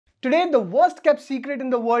Today, the worst kept secret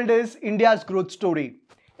in the world is India's growth story.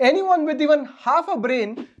 Anyone with even half a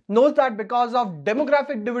brain knows that because of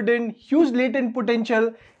demographic dividend, huge latent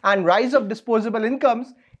potential, and rise of disposable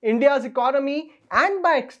incomes, India's economy and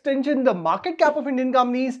by extension the market cap of Indian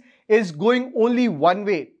companies is going only one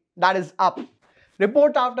way, that is up.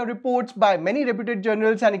 Report after reports by many reputed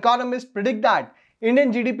journals and economists predict that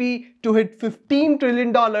Indian GDP to hit $15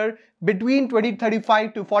 trillion between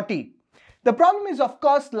 2035 to 40. The problem is, of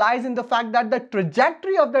course, lies in the fact that the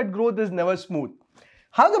trajectory of that growth is never smooth.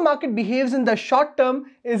 How the market behaves in the short term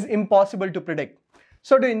is impossible to predict.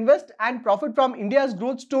 So to invest and profit from India's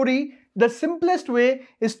growth story, the simplest way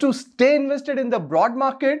is to stay invested in the broad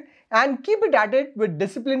market and keep it at it with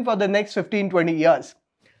discipline for the next 15-20 years.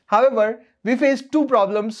 However, we face two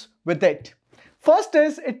problems with it. First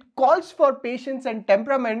is it calls for patience and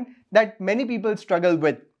temperament that many people struggle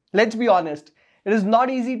with. Let's be honest, it is not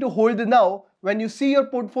easy to hold the nerve when you see your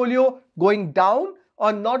portfolio going down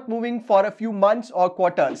or not moving for a few months or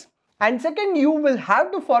quarters. And second, you will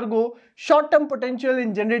have to forego short-term potential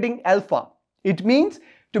in generating alpha. It means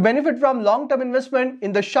to benefit from long-term investment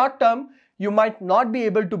in the short term, you might not be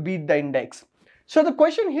able to beat the index. So the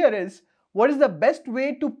question here is, what is the best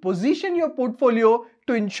way to position your portfolio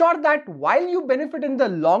to ensure that while you benefit in the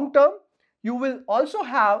long term, you will also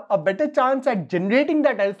have a better chance at generating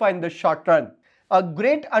that alpha in the short run? A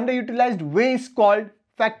great underutilized way is called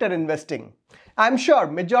factor investing. I'm sure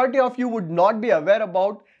majority of you would not be aware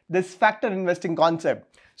about this factor investing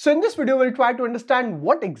concept. So in this video, we'll try to understand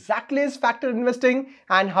what exactly is factor investing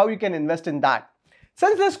and how you can invest in that.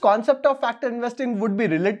 Since this concept of factor investing would be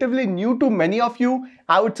relatively new to many of you,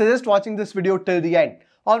 I would suggest watching this video till the end.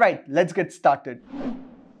 Alright, let's get started.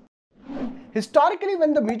 Historically,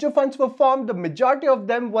 when the mutual funds were formed, the majority of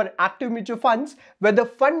them were active mutual funds where the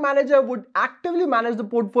fund manager would actively manage the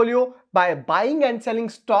portfolio by buying and selling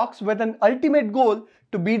stocks with an ultimate goal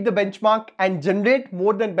to beat the benchmark and generate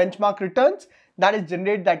more than benchmark returns, that is,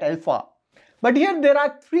 generate that alpha. But here there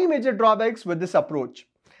are three major drawbacks with this approach.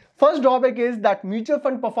 First drawback is that mutual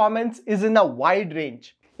fund performance is in a wide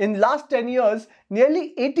range. In last 10 years,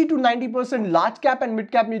 nearly 80 to 90% large cap and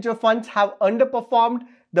mid cap mutual funds have underperformed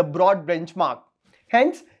the broad benchmark.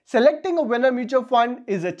 Hence, selecting a winner mutual fund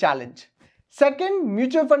is a challenge. Second,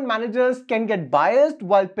 mutual fund managers can get biased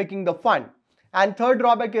while picking the fund. And third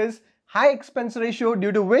drawback is high expense ratio,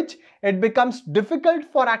 due to which it becomes difficult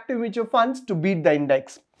for active mutual funds to beat the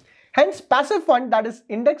index. Hence, passive fund, that is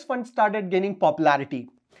index funds, started gaining popularity.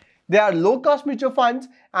 They are low-cost mutual funds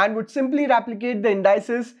and would simply replicate the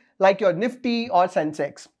indices like your Nifty or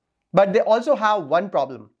Sensex. But they also have one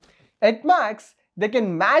problem. At max, they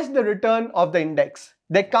can match the return of the index.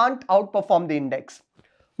 They can't outperform the index.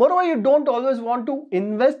 Moreover, you don't always want to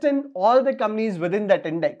invest in all the companies within that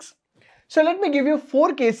index. So let me give you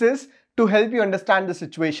 4 cases to help you understand the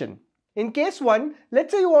situation. In case 1,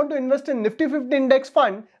 let's say you want to invest in Nifty 50 index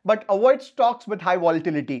fund but avoid stocks with high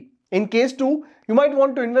volatility. In case 2, you might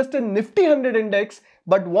want to invest in Nifty 100 index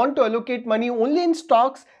but want to allocate money only in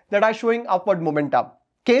stocks that are showing upward momentum.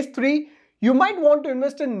 Case 3, you might want to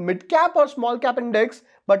invest in mid cap or small cap index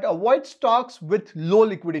but avoid stocks with low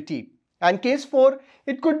liquidity. And case 4,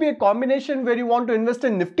 it could be a combination where you want to invest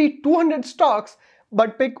in Nifty 200 stocks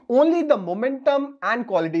but pick only the momentum and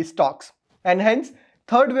quality stocks. And hence,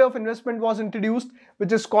 third way of investment was introduced,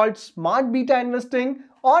 which is called smart beta investing,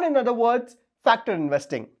 or in other words, factor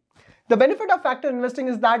investing. The benefit of factor investing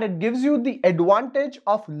is that it gives you the advantage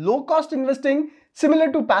of low cost investing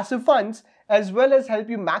similar to passive funds, as well as help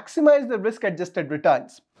you maximize the risk adjusted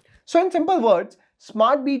returns. So in simple words,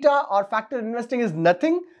 smart beta or factor investing is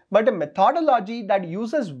nothing but a methodology that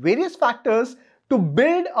uses various factors to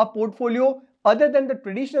build a portfolio other than the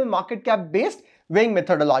traditional market cap based weighing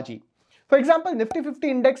methodology. For example, Nifty 50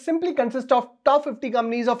 index simply consists of top 50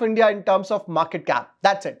 companies of India in terms of market cap.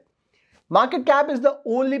 That's it. Market cap is the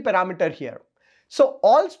only parameter here. So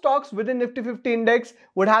all stocks within Nifty 50 index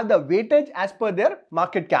would have the weightage as per their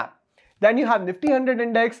market cap. Then you have Nifty 100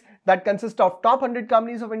 index that consists of top 100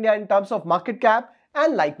 companies of India in terms of market cap,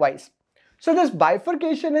 and likewise. So this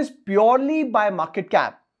bifurcation is purely by market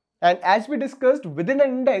cap. And as we discussed, within an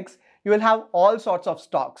index, you will have all sorts of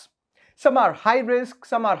stocks. Some are high risk,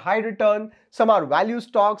 some are high return, some are value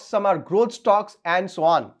stocks, some are growth stocks, and so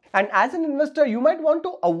on. And as an investor, you might want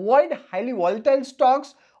to avoid highly volatile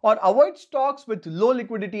stocks or avoid stocks with low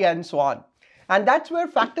liquidity and so on. And that's where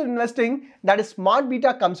factor investing, that is smart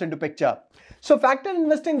beta, comes into picture. So factor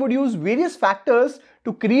investing would use various factors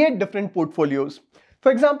to create different portfolios.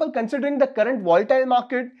 For example, considering the current volatile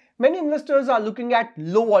market, many investors are looking at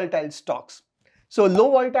low volatile stocks. So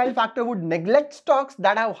low volatile factor would neglect stocks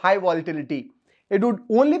that have high volatility. it would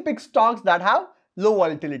only pick stocks that have low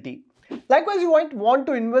volatility. Likewise, you might want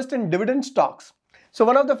to invest in dividend stocks. So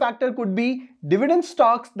one of the factor could be dividend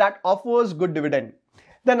stocks that offers good dividend.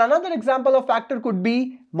 Then another example of factor could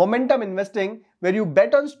be momentum investing, where you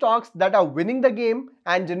bet on stocks that are winning the game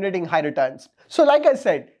and generating high returns. So like I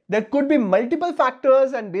said, there could be multiple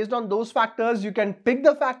factors, and based on those factors, you can pick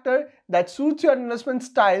the factor that suits your investment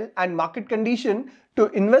style and market condition to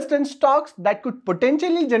invest in stocks that could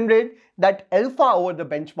potentially generate that alpha over the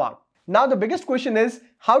benchmark. Now the biggest question is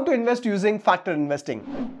how to invest using factor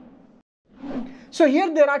investing. So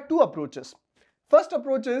here there are two approaches. First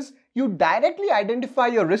approach is you directly identify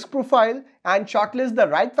your risk profile and shortlist the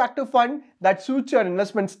right factor fund that suits your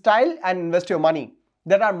investment style and invest your money.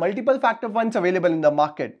 There are multiple factor funds available in the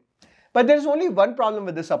market. But there is only one problem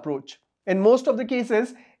with this approach. In most of the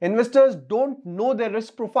cases, investors don't know their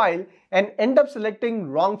risk profile and end up selecting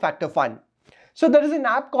wrong factor fund. So there is an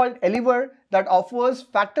app called Eliver that offers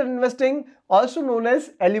factor investing, also known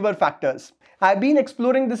as Eliver Factors. I've been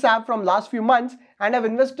exploring this app from last few months and have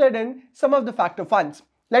invested in some of the factor funds.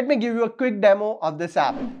 Let me give you a quick demo of this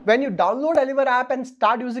app. When you download Eliver app and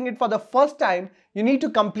start using it for the first time, you need to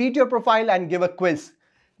complete your profile and give a quiz.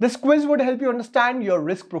 This quiz would help you understand your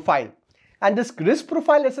risk profile. And this risk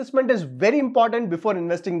profile assessment is very important before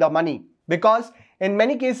investing the money, because in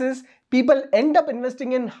many cases, people end up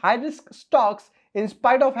investing in high risk stocks in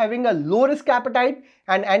spite of having a low risk appetite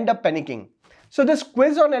and end up panicking. So this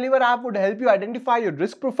quiz on Eliver app would help you identify your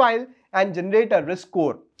risk profile and generate a risk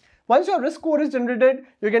score. Once your risk score is generated,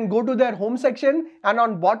 you can go to their home section, and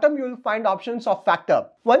on bottom you will find options of factor.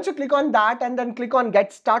 Once you click on that and then click on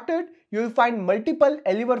get started, you will find multiple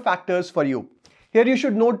Eliver factors for you. Here you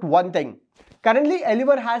should note one thing. Currently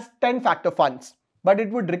Eliver has 10 factor funds, but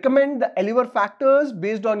it would recommend the Eliver factors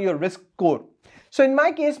based on your risk score. So in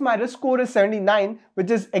my case, my risk score is 79,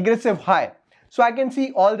 which is aggressive high. So I can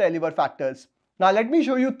see all the Eliver factors. Now let me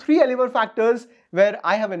show you 3 Eliver factors where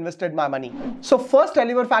I have invested my money. So first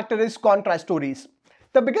Eliver factor is contrast stories.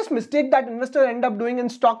 The biggest mistake that investors end up doing in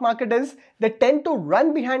stock market is they tend to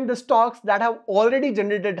run behind the stocks that have already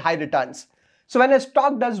generated high returns. So when a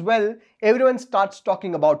stock does well, everyone starts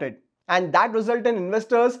talking about it. And that results in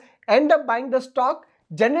investors end up buying the stock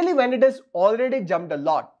generally when it has already jumped a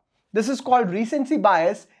lot. This is called recency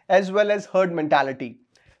bias as well as herd mentality.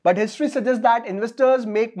 But history suggests that investors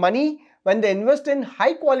make money when they invest in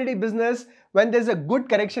high quality business, when there's a good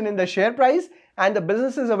correction in the share price and the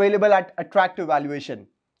business is available at attractive valuation.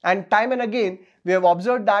 And time and again, we have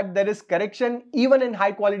observed that there is correction even in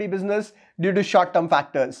high quality business due to short-term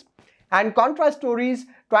factors. And contrast stories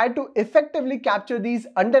try to effectively capture these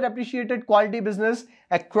underappreciated quality business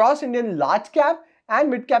across Indian large cap and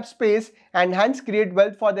mid cap space, and hence create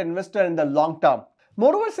wealth for the investor in the long term.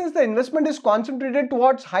 Moreover, since the investment is concentrated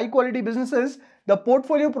towards high quality businesses, the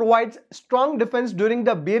portfolio provides strong defense during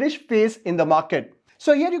the bearish phase in the market.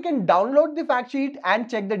 So here you can download the fact sheet and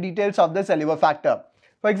check the details of this Eliver factor.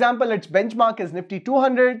 For example, its benchmark is Nifty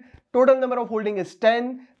 200, total number of holding is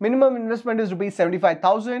 10, minimum investment is Rs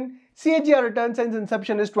 75,000, CAGR return since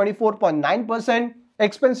inception is 24.9%,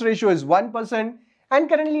 expense ratio is 1%, and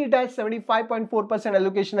currently it has 75.4%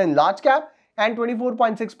 allocation in large cap and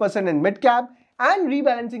 24.6% in mid cap, and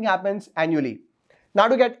rebalancing happens annually. Now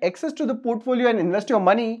to get access to the portfolio and invest your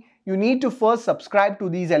money, you need to first subscribe to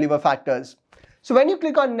these Eliver factors. So when you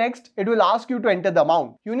click on next, it will ask you to enter the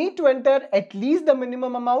amount. You need to enter at least the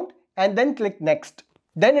minimum amount and then click next.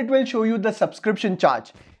 Then it will show you the subscription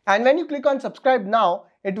charge. And when you click on subscribe now,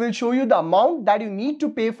 it will show you the amount that you need to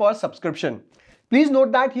pay for subscription. Please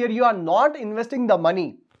note that here you are not investing the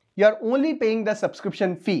money. You are only paying the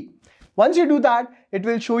subscription fee. Once you do that, it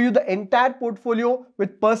will show you the entire portfolio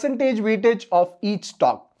with percentage weightage of each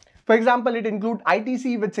stock. For example, it includes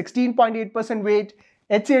ITC with 16.8% weight,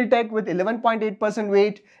 HCL Tech with 11.8%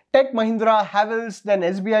 weight, Tech Mahindra, Havells, then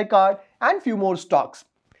SBI Card, and few more stocks.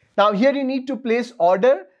 Now here you need to place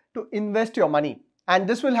order to invest your money, and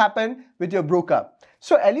this will happen with your broker.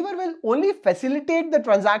 So Eliver will only facilitate the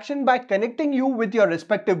transaction by connecting you with your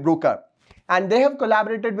respective broker, and they have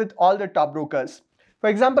collaborated with all the top brokers. For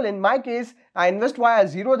example, in my case, I invest via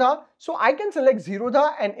Zerodha, so I can select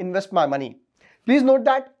Zerodha and invest my money. Please note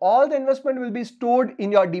that all the investment will be stored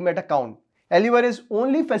in your Demat account. Eliver is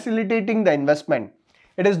only facilitating the investment.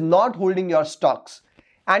 It is not holding your stocks.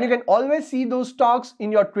 And you can always see those stocks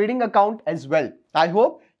in your trading account as well. I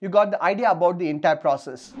hope you got the idea about the entire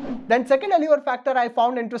process. Then second Eliver factor I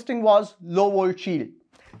found interesting was low volt shield.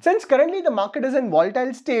 Since currently the market is in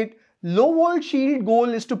volatile state, low volt shield goal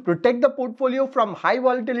is to protect the portfolio from high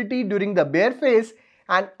volatility during the bear phase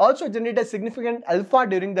and also generate a significant alpha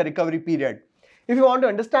during the recovery period. If you want to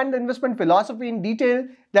understand the investment philosophy in detail,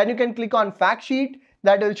 then you can click on fact sheet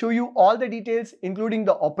that will show you all the details, including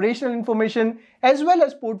the operational information as well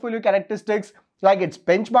as portfolio characteristics like its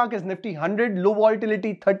benchmark is Nifty 100 low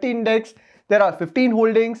volatility 30 index. There are 15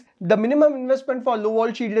 holdings. The minimum investment for low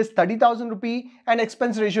vol shield is 30,000 rupee and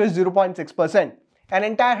expense ratio is 0.6%. An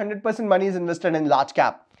entire 100% money is invested in large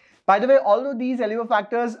cap. By the way, although these LEVR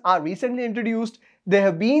factors are recently introduced, they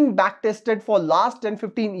have been backtested for last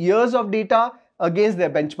 10-15 years of data against their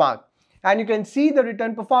benchmark. And you can see the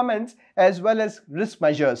return performance as well as risk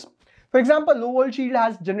measures. For example, low vol shield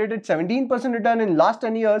has generated 17% return in last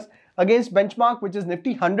 10 years against benchmark, which is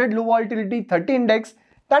Nifty 100 low volatility 30 index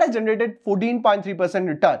that has generated 14.3%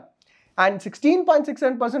 return and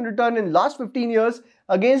 16.67% return in last 15 years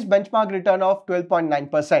against benchmark return of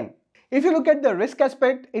 12.9%. If you look at the risk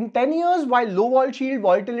aspect, in 10 years, while low vol shield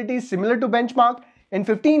volatility is similar to benchmark, in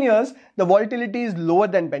 15 years, the volatility is lower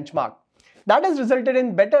than benchmark. That has resulted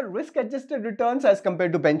in better risk-adjusted returns as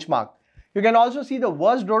compared to benchmark. You can also see the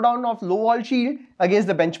worst drawdown of low vol shield against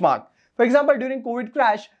the benchmark. For example, during COVID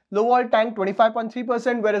crash, low vol tanked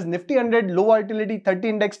 25.3%, whereas Nifty 100 low volatility 30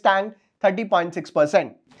 index tanked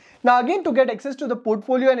 30.6%. Now again, to get access to the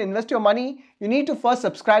portfolio and invest your money, you need to first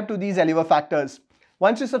subscribe to these LEVR factors.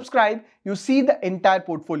 Once you subscribe, you see the entire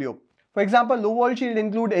portfolio. For example, low vol shield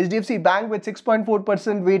include HDFC Bank with 6.4%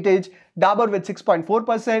 weightage, Dabur with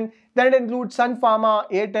 6.4%, then it includes Sun Pharma,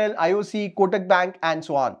 Airtel, IOC, Kotak Bank and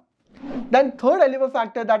so on. Then third LEVR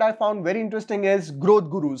factor that I found very interesting is growth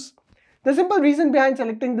gurus. The simple reason behind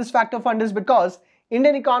selecting this factor fund is because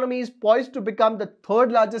Indian economy is poised to become the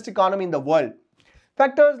third largest economy in the world.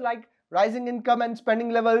 Factors like rising income and spending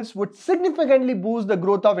levels would significantly boost the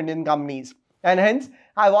growth of Indian companies. And hence,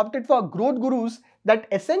 I have opted for growth gurus that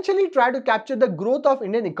essentially try to capture the growth of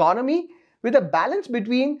Indian economy with a balance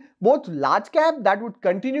between both large cap that would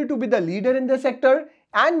continue to be the leader in the sector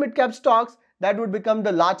and mid cap stocks that would become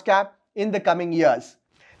the large cap in the coming years.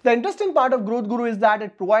 The interesting part of growth guru is that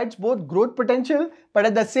it provides both growth potential but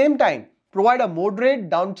at the same time provide a moderate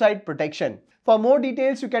downside protection. For more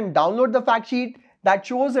details, you can download the fact sheet that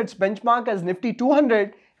shows its benchmark as Nifty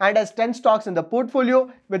 200 and has 10 stocks in the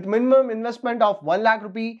portfolio with minimum investment of 1 lakh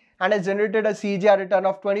rupee and has generated a CAGR return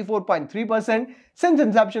of 24.3% since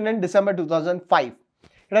inception in December 2005.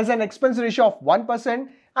 It has an expense ratio of 1%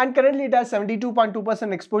 and currently it has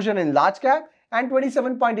 72.2% exposure in large cap and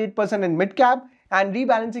 27.8% in mid cap, and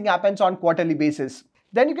rebalancing happens on quarterly basis.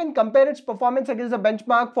 Then you can compare its performance against the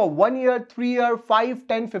benchmark for 1 year, 3 year, 5,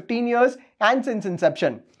 10, 15 years and since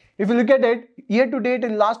inception. If you look at it, year to date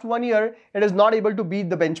in last 1 year, it is not able to beat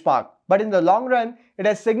the benchmark. But in the long run, it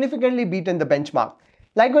has significantly beaten the benchmark.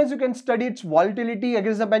 Likewise, you can study its volatility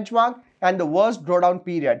against the benchmark and the worst drawdown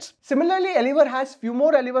periods. Similarly, LEVR has few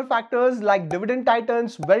more LEVR factors like dividend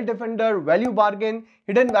titans, well defender, value bargain,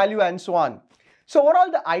 hidden value and so on. So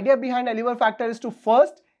overall, the idea behind LEVR factor is to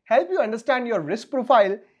first help you understand your risk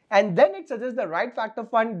profile and then it suggests the right factor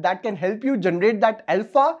fund that can help you generate that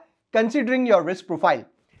alpha considering your risk profile.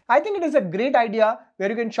 I think it is a great idea where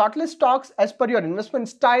you can shortlist stocks as per your investment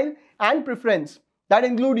style and preference that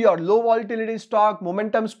include your low volatility stock,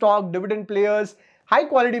 momentum stock, dividend players, high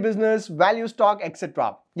quality business, value stock,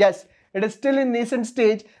 etc. Yes, it is still in nascent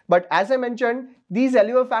stage, but as I mentioned, these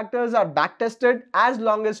LEVR factors are backtested as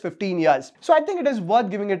long as 15 years. So I think it is worth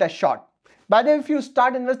giving it a shot. By the way, if you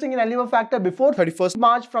start investing in LEVR factor before 31st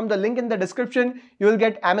March from the link in the description, you will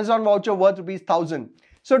get Amazon voucher worth ₹1000.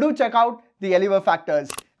 So do check out the LEVR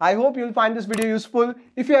factors. I hope you will find this video useful.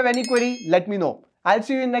 If you have any query, let me know. I'll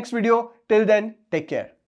see you in next video. Till then, take care.